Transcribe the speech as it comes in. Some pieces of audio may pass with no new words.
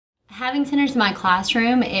Having centers in my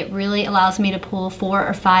classroom, it really allows me to pull 4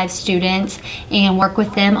 or 5 students and work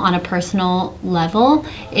with them on a personal level.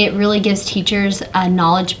 It really gives teachers a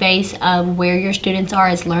knowledge base of where your students are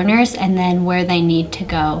as learners and then where they need to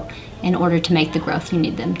go in order to make the growth you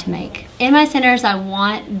need them to make. In my centers, I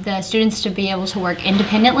want the students to be able to work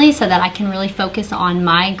independently so that I can really focus on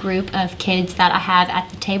my group of kids that I have at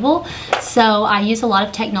the table. So I use a lot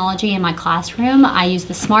of technology in my classroom. I use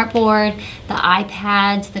the smartboard, the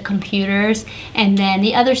iPads, the computers, and then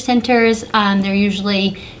the other centers, they're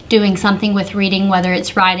usually doing something with reading, whether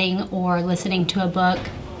it's writing or listening to a book,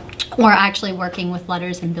 or actually working with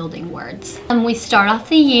letters and building words. We start off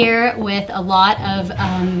the year with a lot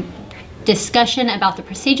of discussion about the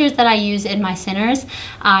procedures that I use in my centers.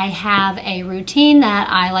 I have a routine that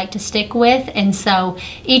I like to stick with, and so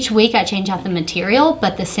each week I change out the material,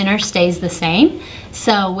 but the center stays the same.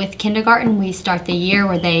 So with kindergarten, we start the year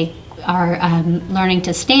where they are learning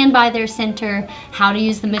to stand by their center, how to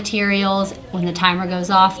use the materials. When the timer goes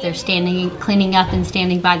off, they're standing, cleaning up and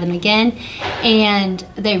standing by them again, and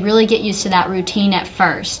they really get used to that routine at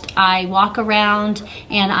first. I walk around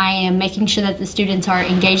and I am making sure that the students are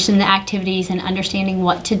engaged in the activities and understanding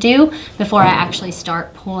what to do before I actually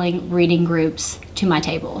start pulling reading groups to my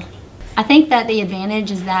table. I think that the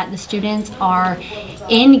advantage is that the students are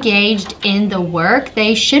engaged in the work.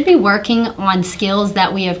 They should be working on skills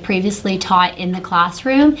that we have previously taught in the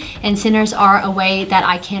classroom, and centers are a way that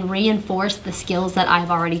I can reinforce the skills that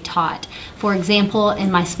I've already taught. For example,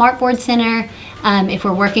 in my Smartboard Center, if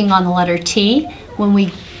we're working on the letter T, when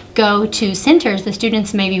we go to centers, the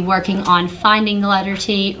students may be working on finding the letter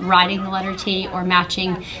T, writing the letter T, or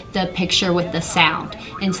matching the picture with the sound.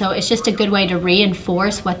 And so it's just a good way to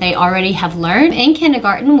reinforce what they already have learned. In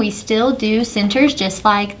kindergarten, we still do centers just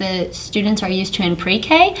like the students are used to in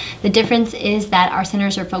pre-K. The difference is that our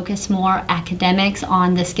centers are focused more academics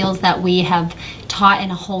on the skills that we have taught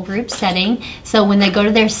in a whole group setting. So when they go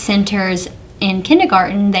to their centers in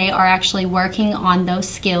kindergarten, they are actually working on those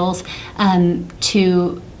skills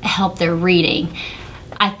to help their reading.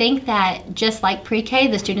 I think that just like pre-K,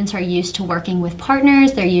 the students are used to working with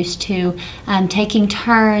partners. They're used to taking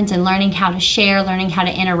turns and learning how to share, learning how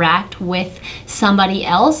to interact with somebody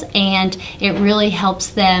else, and it really helps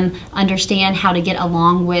them understand how to get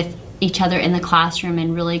along with each other in the classroom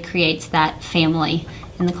and really creates that family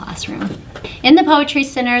in the classroom. In the Poetry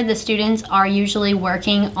Center, the students are usually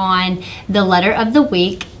working on the letter of the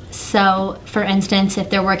week. So, for instance, if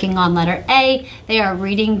they're working on letter A, they are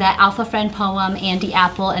reading the Alpha Friend poem, Andy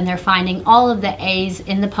Apple, and they're finding all of the A's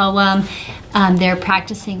in the poem. They're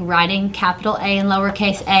practicing writing capital A and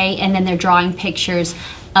lowercase a, and then they're drawing pictures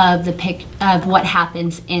of of what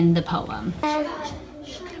happens in the poem.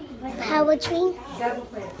 Poetry.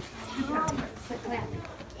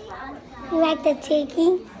 You like the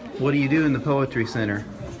tiki? What do you do in the Poetry Center?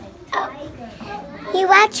 You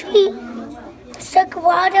actually circle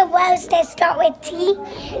all the words that start with T,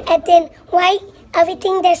 and then write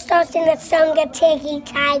everything that starts in the song of Tiggy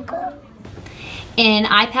Tiger. In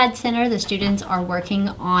iPad Center, the students are working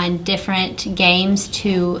on different games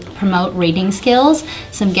to promote reading skills.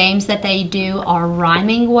 Some games that they do are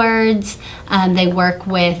rhyming words. They work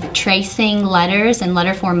with tracing letters and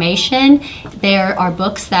letter formation. There are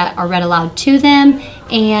books that are read aloud to them,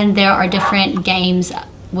 and there are different games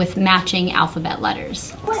with matching alphabet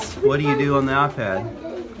letters. What do you do on the iPad?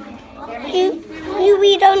 You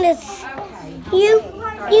read on this. You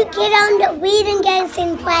get on the reading games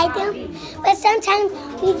and play them, but sometimes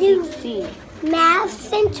we do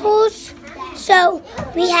maths and tools, so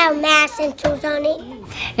we have maths and tools on it.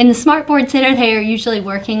 In the Smartboard Center, they are usually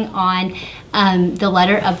working on the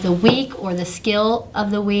letter of the week or the skill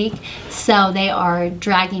of the week. So they are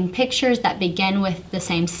dragging pictures that begin with the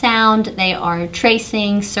same sound. They are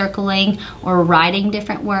tracing, circling, or writing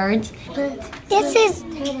different words. This is,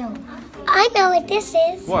 I know what this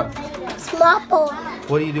is. What? Smartboard.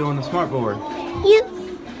 What do you do on the Smartboard?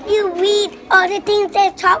 You read all the things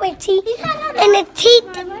that start with T, and the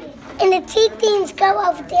T things go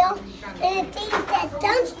over there, and the things that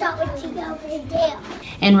don't start with T go over there.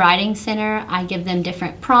 In Writing Center, I give them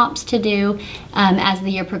different prompts to do. As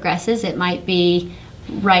the year progresses, it might be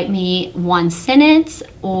write me one sentence,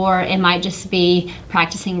 or it might just be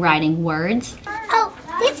practicing writing words. Oh,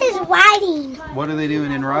 this is writing. What are they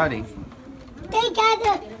doing in writing? They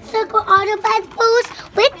gotta circle all the vegetables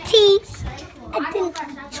with T's, and then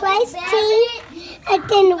trace T, and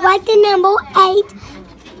then write the number 8,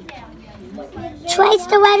 trace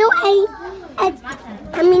the letter 8,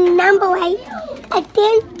 number 8, and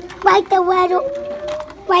then write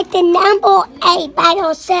the number 8 by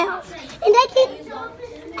themselves. And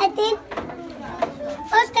then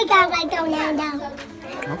first they gotta write their name down.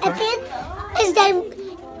 Okay. And then,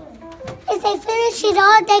 as they finish it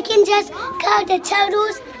all, they can just call the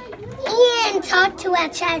totals and talk to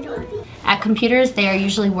each other. At computers, they are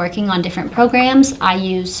usually working on different programs. I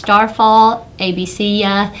use Starfall,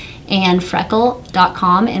 ABCya, and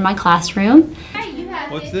Freckle.com in my classroom.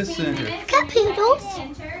 What's this center? Computers.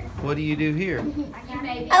 What do you do here?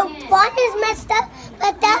 Oh, one is messed up,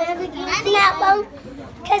 but that's not one,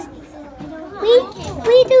 because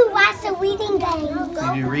we do lots of reading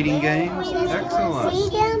games. You do reading games? Excellent.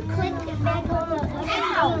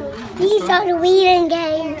 These are the reading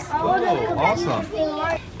games. Oh,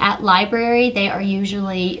 awesome. At library, they are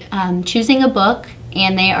usually choosing a book,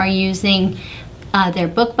 and they are using their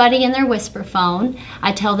book buddy and their whisper phone.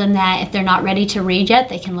 I tell them that if they're not ready to read yet,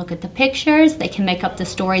 they can look at the pictures, they can make up the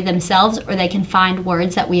story themselves, or they can find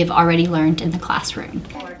words that we have already learned in the classroom.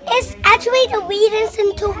 It's actually the reading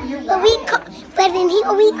center, but in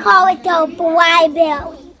here we call it the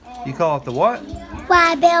library. You call it the what?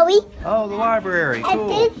 Library. Oh, the library. And Cool.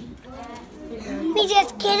 then we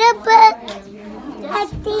just get a book,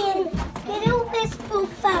 and then get a whisper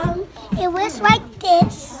phone. It was like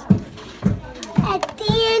this. And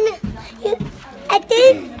then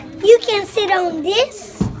you can sit on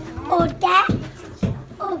this, or that,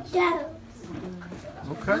 or that.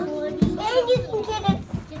 Okay. And you can get a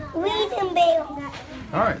reading bell.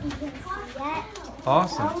 All right.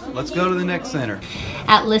 Awesome. Let's go to the next center.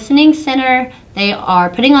 At Listening Center, they are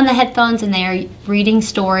putting on the headphones and they are reading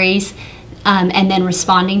stories and then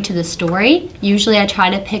responding to the story. Usually I try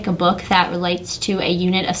to pick a book that relates to a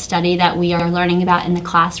unit of study that we are learning about in the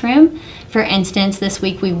classroom. For instance, this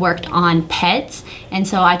week we worked on pets, and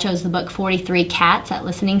so I chose the book 43 Cats at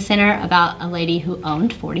Listening Center about a lady who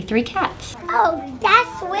owned 43 cats. Oh,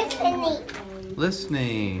 that's listening.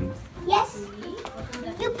 Listening. Yes.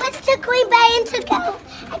 You push the green button to go,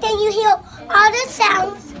 and then you hear all the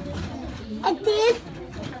sounds, and then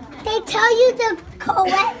they tell you the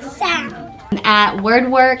correct sound. At word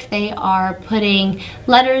work, they are putting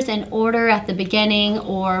letters in order at the beginning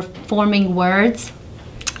or forming words.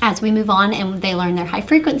 As we move on and they learn their high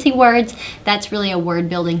frequency words, that's really a word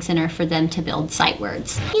building center for them to build sight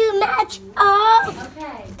words. You match all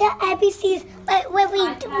the ABCs, but what we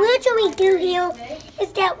usually do here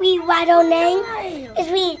is that we write our name,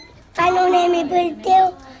 we find our name and put it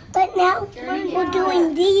there, but now we're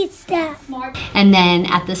doing these stuff. And then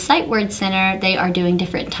at the sight word center, they are doing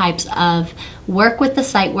different types of work with the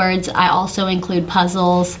sight words. I also include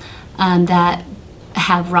puzzles that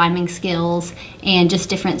have rhyming skills and just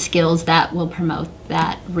different skills that will promote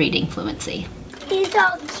that reading fluency. These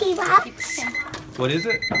are key rocks. What is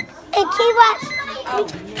it? And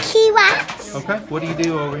key rocks. Okay. What do you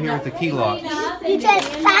do over here with the key lock? You just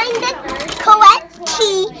find the correct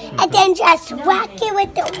key and then just whack it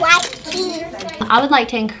with the right key. I would like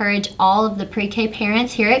to encourage all of the pre-K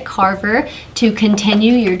parents here at Carver to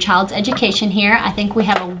continue your child's education here. I think we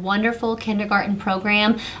have a wonderful kindergarten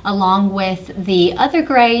program along with the other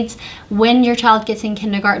grades. When your child gets in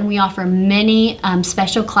kindergarten, we offer many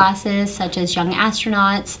special classes such as Young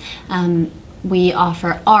Astronauts. We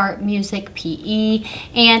offer art, music, PE,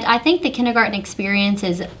 and I think the kindergarten experience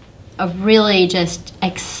is a really just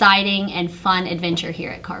exciting and fun adventure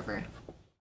here at Carver.